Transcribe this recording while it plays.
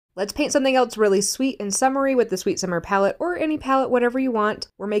Let's paint something else really sweet and summery with the Sweet Summer palette, or any palette, whatever you want.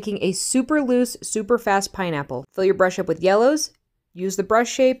 We're making a super loose, super fast pineapple. Fill your brush up with yellows, use the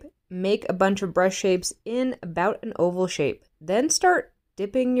brush shape, make a bunch of brush shapes in about an oval shape. Then start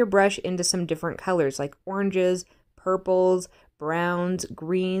dipping your brush into some different colors like oranges, purples, browns,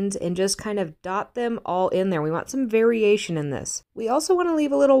 greens, and just kind of dot them all in there. We want some variation in this. We also want to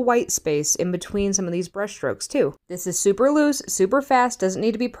leave a little white space in between some of these brush strokes too. This is super loose, super fast, doesn't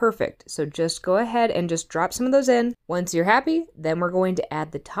need to be perfect. So just go ahead and just drop some of those in. Once you're happy, then we're going to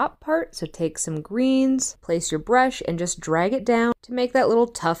add the top part. So take some greens, place your brush, and just drag it down to make that little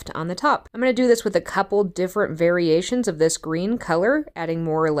tuft on the top. I'm going to do this with a couple different variations of this green color, adding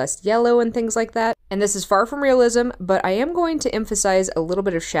more or less yellow and things like that. And this is far from realism, but I am going to emphasize a little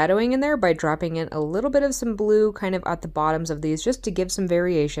bit of shadowing in there by dropping in a little bit of some blue kind of at the bottoms of these just to give some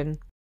variation.